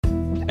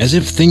As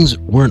if things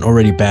weren't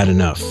already bad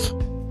enough,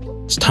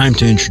 it's time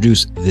to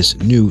introduce this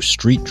new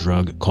street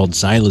drug called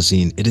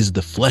xylazine. It is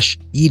the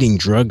flesh-eating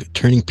drug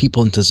turning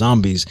people into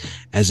zombies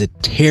as it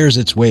tears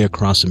its way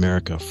across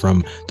America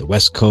from the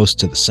West Coast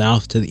to the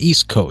South to the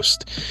East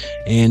Coast.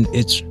 And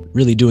it's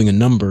really doing a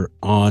number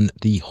on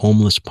the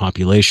homeless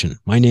population.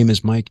 My name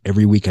is Mike.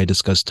 Every week I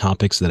discuss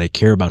topics that I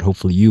care about.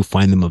 Hopefully you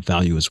find them of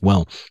value as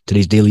well.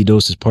 Today's Daily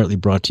Dose is partly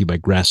brought to you by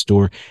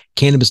Grassdoor.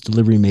 Cannabis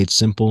delivery made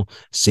simple.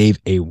 Save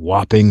a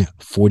whopping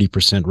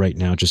 40% right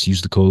now. Just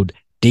use the code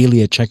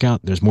daily at checkout.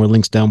 There's more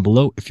links down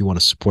below if you want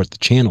to support the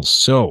channel.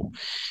 So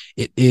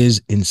it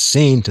is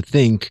insane to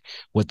think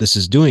what this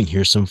is doing.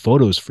 Here's some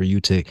photos for you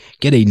to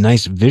get a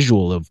nice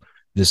visual of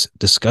this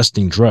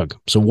disgusting drug.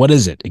 So what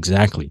is it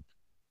exactly?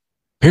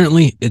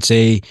 Apparently, it's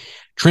a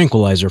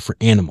tranquilizer for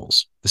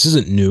animals. This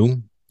isn't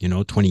new.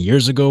 20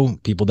 years ago,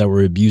 people that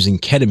were abusing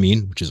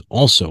ketamine, which is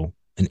also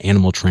an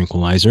animal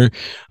tranquilizer,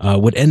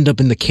 would end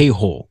up in the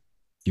K-hole.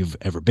 If you've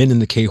ever been in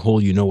the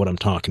K-hole, you know what I'm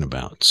talking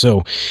about.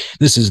 So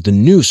this is the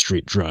new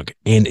street drug,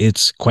 and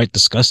it's quite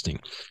disgusting.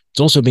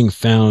 It's also being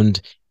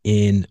found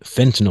in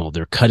fentanyl.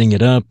 They're cutting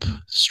it up.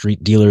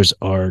 Street dealers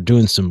are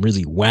doing some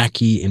really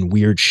wacky and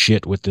weird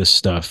shit with this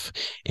stuff.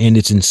 And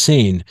it's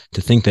insane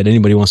to think that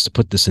anybody wants to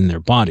put this in their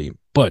body.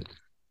 But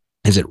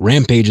as it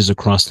rampages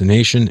across the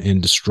nation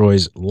and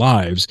destroys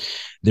lives,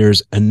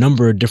 there's a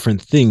number of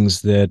different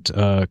things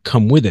that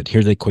come with it.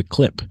 Here's a quick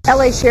clip.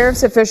 LA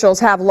Sheriff's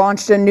officials have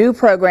launched a new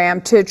program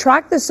to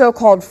track the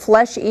so-called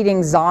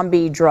flesh-eating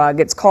zombie drug.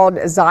 It's called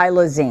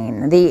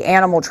xylazine. The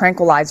animal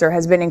tranquilizer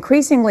has been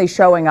increasingly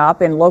showing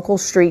up in local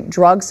street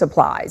drug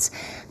supplies.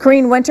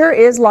 Corrine Winter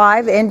is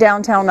live in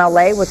downtown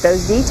LA with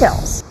those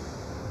details.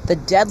 The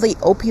deadly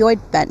opioid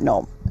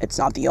fentanyl. It's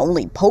not the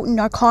only potent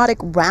narcotic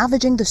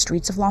ravaging the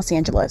streets of Los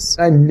Angeles.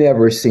 I've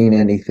never seen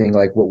anything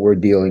like what we're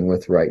dealing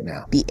with right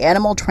now. The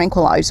animal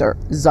tranquilizer,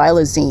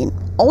 xylazine,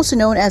 also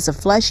known as a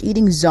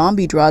flesh-eating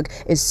zombie drug,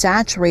 is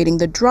saturating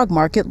the drug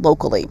market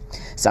locally,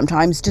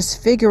 sometimes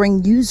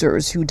disfiguring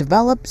users who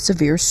develop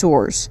severe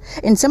sores.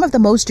 In some of the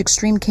most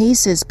extreme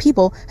cases,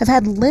 people have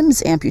had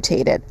limbs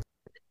amputated.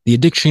 The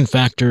addiction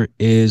factor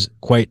is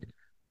quite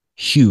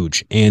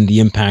huge, and the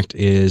impact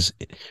is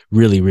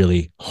really,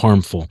 really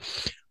harmful.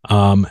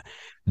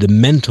 The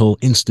mental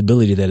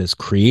instability that it's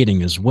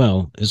creating as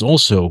well is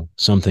also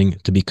something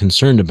to be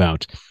concerned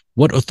about.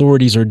 What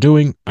authorities are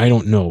doing, I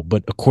don't know.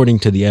 But according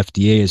to the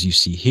FDA, as you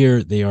see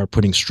here, they are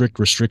putting strict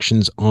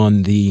restrictions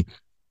on the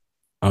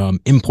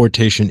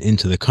importation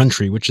into the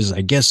country, which is,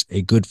 I guess,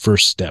 a good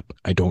first step.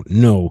 I don't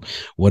know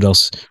what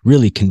else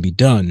really can be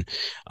done.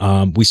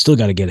 We still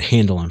got to get a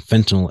handle on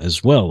fentanyl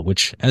as well,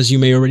 which, as you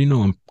may already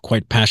know, I'm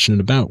quite passionate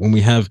about. When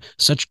we have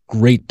such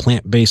great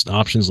plant-based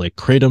options like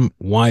kratom,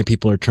 why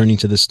people are turning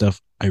to this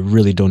stuff, I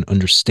really don't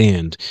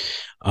understand.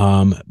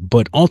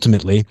 But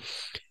ultimately,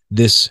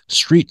 this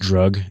street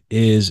drug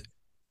is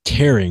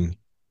tearing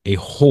a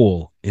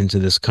hole into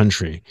this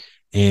country.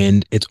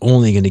 And it's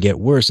only going to get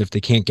worse if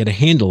they can't get a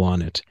handle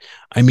on it.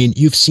 I mean,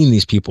 you've seen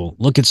these people.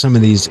 Look at some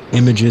of these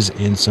images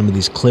and some of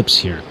these clips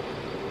here.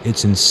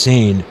 It's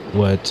insane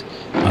what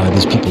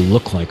these people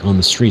look like on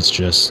the streets,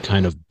 just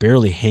kind of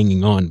barely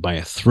hanging on by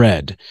a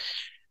thread.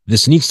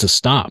 This needs to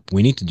stop.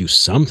 We need to do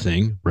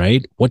something,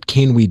 right? What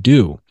can we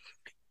do?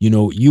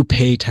 You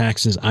pay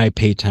taxes, I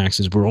pay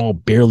taxes. We're all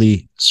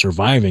barely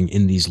surviving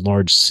in these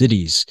large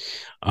cities.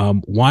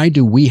 Why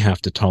do we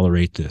have to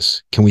tolerate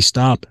this? Can we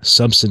stop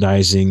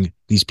subsidizing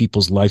these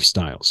people's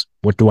lifestyles?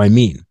 What do I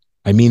mean?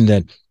 I mean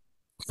that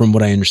from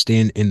what I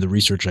understand in the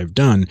research I've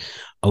done,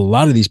 a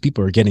lot of these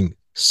people are getting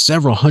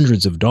several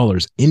hundreds of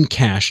dollars in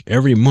cash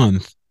every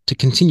month to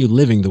continue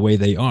living the way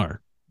they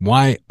are.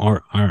 Why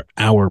are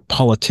our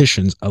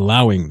politicians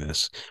allowing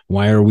this?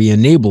 Why are we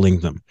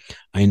enabling them?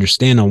 I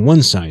understand on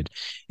one side,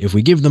 if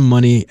we give them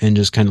money and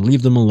just kind of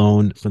leave them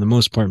alone, for the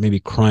most part, maybe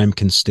crime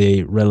can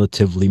stay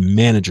relatively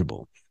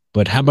manageable.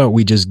 But how about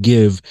we just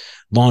give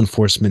law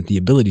enforcement the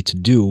ability to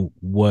do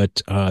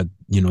what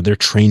they're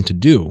trained to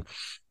do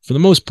for the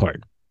most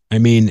part? I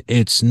mean,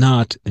 it's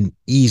not an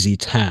easy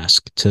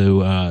task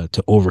to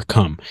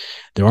overcome.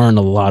 There aren't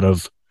a lot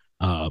of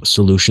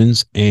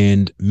solutions,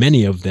 and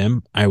many of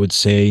them, I would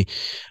say,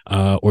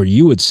 or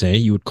you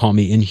would call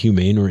me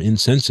inhumane or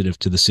insensitive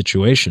to the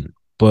situation.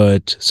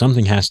 But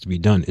something has to be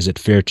done. Is it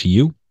fair to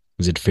you?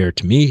 Is it fair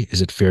to me?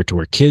 Is it fair to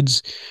our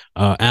kids?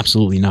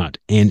 Absolutely not.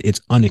 And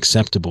it's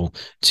unacceptable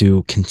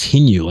to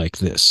continue like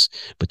this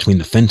between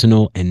the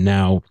fentanyl and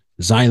now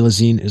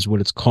xylazine is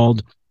what it's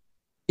called.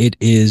 It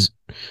is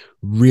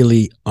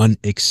really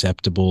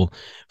unacceptable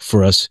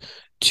for us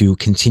to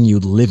continue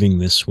living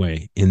this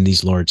way in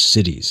these large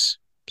cities.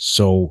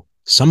 So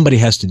somebody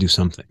has to do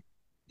something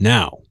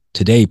now,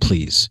 today,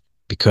 please,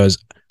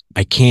 because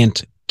I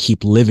can't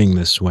keep living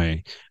this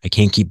way. I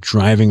can't keep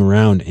driving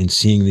around and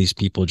seeing these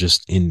people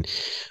just in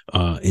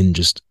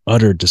just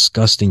utter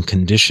disgusting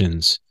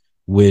conditions,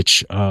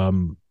 which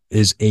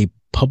is a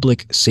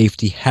public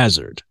safety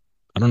hazard.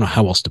 I don't know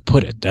how else to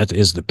put it. That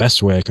is the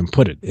best way I can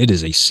put it. It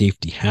is a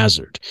safety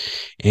hazard.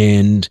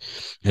 And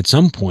at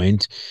some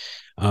point,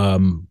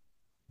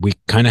 we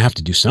kind of have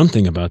to do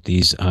something about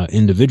these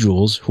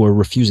individuals who are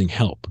refusing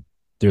help.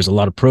 There's a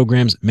lot of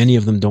programs. Many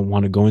of them don't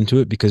want to go into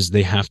it because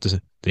they have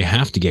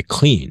to get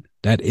clean.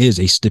 That is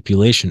a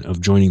stipulation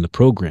of joining the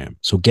program.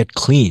 So get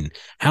clean.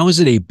 How is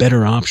it a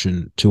better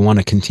option to want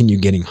to continue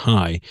getting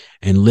high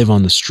and live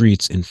on the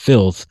streets in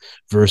filth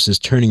versus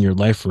turning your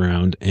life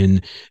around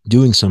and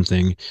doing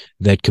something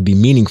that could be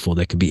meaningful,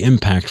 that could be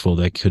impactful,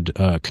 that could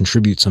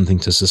contribute something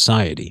to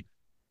society?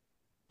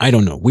 I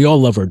don't know. We all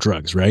love our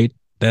drugs, right?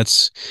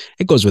 That's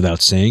it goes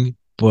without saying,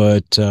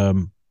 but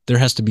there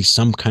has to be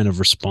some kind of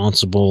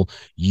responsible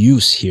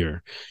use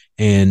here.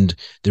 And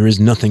there is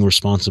nothing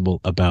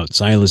responsible about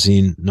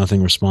xylazine,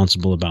 nothing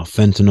responsible about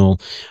fentanyl,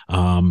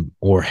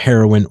 or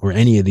heroin, or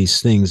any of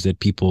these things that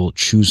people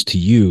choose to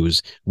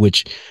use,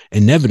 which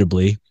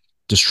inevitably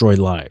destroy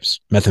lives.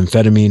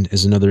 Methamphetamine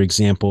is another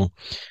example.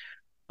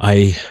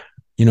 I,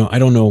 I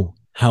don't know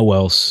how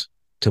else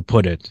to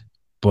put it,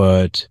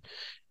 but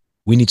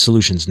we need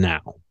solutions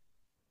now.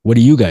 What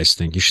do you guys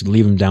think? You should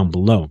leave them down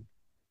below.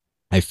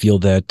 I feel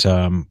that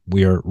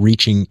we are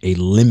reaching a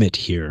limit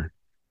here.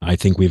 I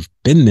think we've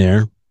been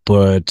there,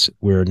 but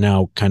we're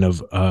now kind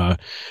of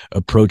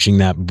approaching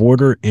that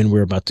border and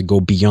we're about to go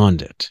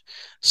beyond it.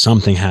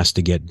 Something has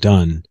to get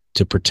done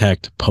to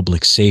protect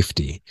public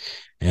safety.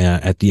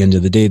 At the end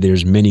of the day,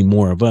 there's many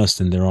more of us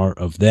than there are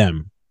of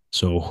them.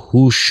 So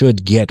who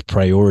should get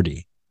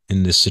priority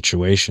in this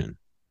situation?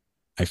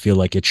 I feel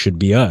like it should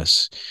be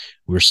us.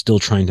 We're still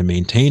trying to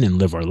maintain and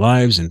live our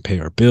lives and pay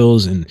our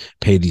bills and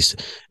pay these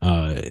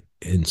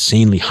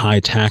insanely high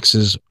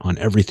taxes on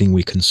everything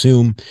we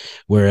consume,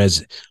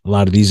 whereas a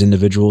lot of these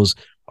individuals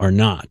are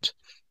not.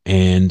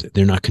 And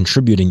they're not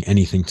contributing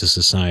anything to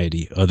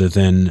society other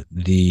than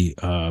the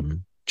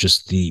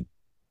just the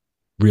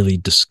really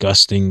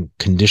disgusting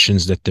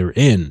conditions that they're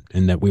in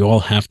and that we all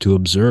have to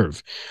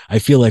observe. I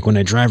feel like when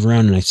I drive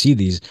around and I see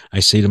these, I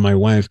say to my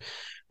wife,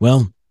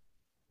 well,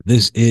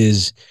 this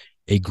is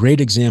a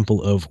great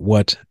example of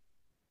what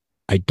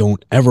I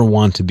don't ever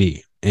want to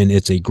be. And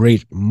it's a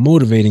great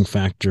motivating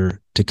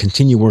factor to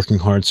continue working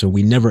hard so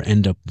we never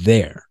end up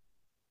there.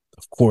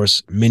 Of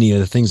course, many of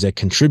the things that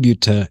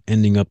contribute to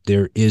ending up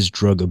there is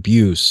drug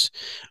abuse,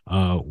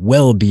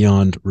 well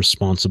beyond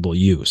responsible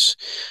use.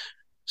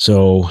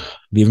 So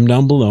leave them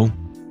down below,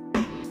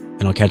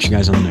 and I'll catch you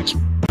guys on the next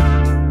one.